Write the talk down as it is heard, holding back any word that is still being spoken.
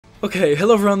Okay,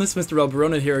 hello everyone, this is Mr.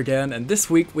 Alberona here again, and this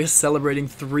week we're celebrating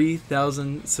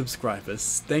 3,000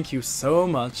 subscribers. Thank you so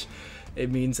much.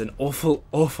 It means an awful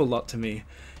lot to me.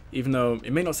 Even though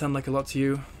it may not sound like a lot to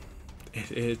you,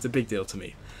 it's a big deal to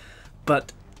me.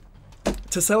 But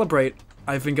to celebrate,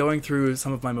 I've been going through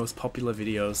some of my most popular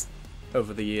videos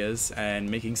over the years and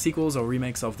making sequels or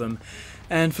remakes of them,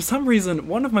 and for some reason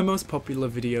one of my most popular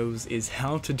videos is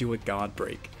how to do a guard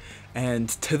break. And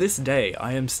to this day,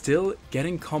 I am still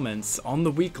getting comments on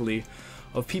the weekly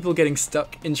of people getting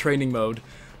stuck in training mode,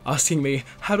 asking me,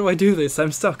 how do I do this?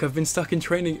 I'm stuck. I've been stuck in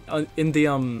training in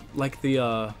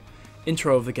the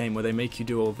intro of the game where they make you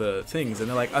do all the things, and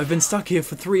they're like, I've been stuck here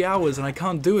for 3 hours and I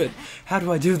can't do it. How do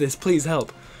I do this? Please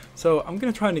help. So I'm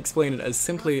going to try and explain it as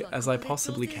simply as I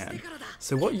possibly can.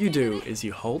 So what you do is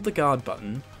you hold the guard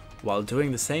button while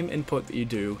doing the same input that you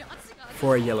do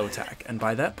for a yellow attack, and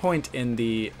by that point in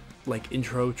the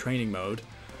intro training mode,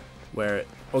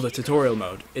 or the tutorial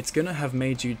mode, it's gonna have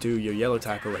made you do your yellow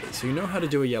attack already. So you know how to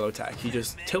do a yellow attack. You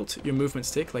just tilt your movement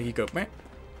stick, like you go meh,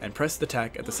 and press the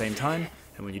attack at the same time,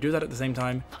 and when you do that at the same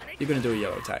time, you're gonna do a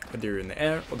yellow attack. Whether you're in the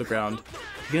air or the ground,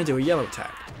 you're gonna do a yellow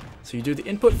attack. So you do the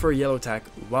input for a yellow attack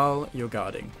while you're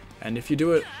guarding, and if you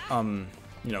do it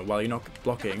while you're not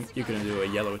blocking, you're going to do a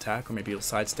yellow attack, or maybe you'll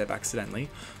sidestep accidentally.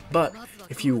 But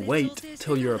if you wait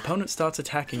till your opponent starts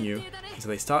attacking you, so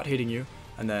they start hitting you,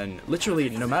 and then literally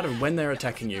no matter when they're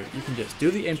attacking you, you can just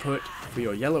do the input for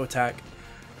your yellow attack,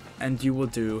 and you will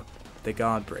do the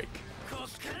guard break.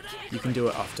 You can do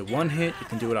it after 1 hit, you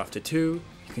can do it after 2,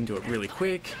 you can do it really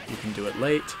quick, you can do it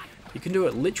late, you can do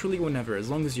it literally whenever, as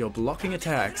long as you're blocking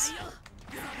attacks,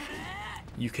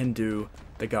 you can do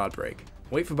the guard break.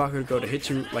 Wait for Bakugo to hit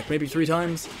you like maybe 3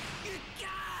 times,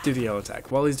 do the yellow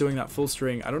attack. While he's doing that full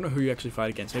string, I don't know who you actually fight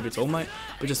against, maybe it's All Might,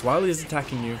 but just while he's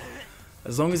attacking you,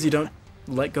 as long as you don't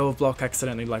let go of block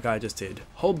accidentally like I just did,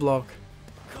 hold block,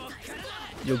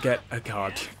 you'll get a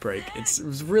guard break. It's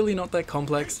really not that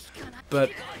complex,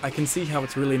 but I can see how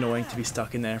it's really annoying to be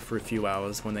stuck in there for a few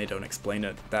hours when they don't explain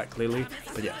it that clearly.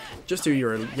 But yeah, just do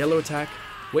your yellow attack,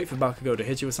 wait for Bakugo to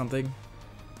hit you with something,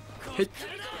 hit,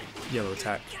 yellow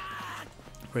attack.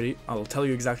 Ready? I'll tell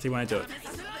you exactly when I do it.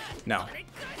 Now.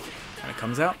 And it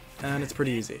comes out, and it's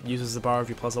pretty easy. It uses the bar of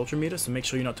your plus ultra meter, so make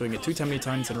sure you're not doing it too many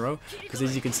times in a row, because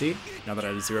as you can see, now that I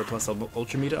have 0 plus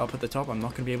ultra meter up at the top, I'm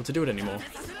not going to be able to do it anymore,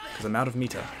 because I'm out of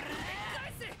meter.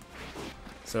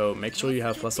 So make sure you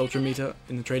have plus ultra meter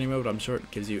in the training mode. I'm sure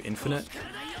it gives you infinite.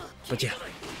 But yeah,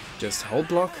 just hold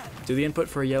block, do the input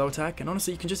for a yellow attack, and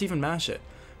honestly, you can just even mash it.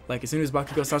 Like, as soon as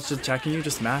Bakugo starts attacking you,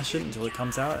 just mash it until it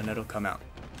comes out, and it'll come out.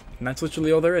 And that's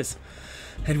literally all there is.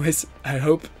 Anyways, I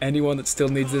hope anyone that still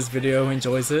needs this video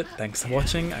enjoys it. Thanks for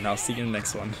watching, and I'll see you in the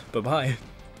next one. Bye bye.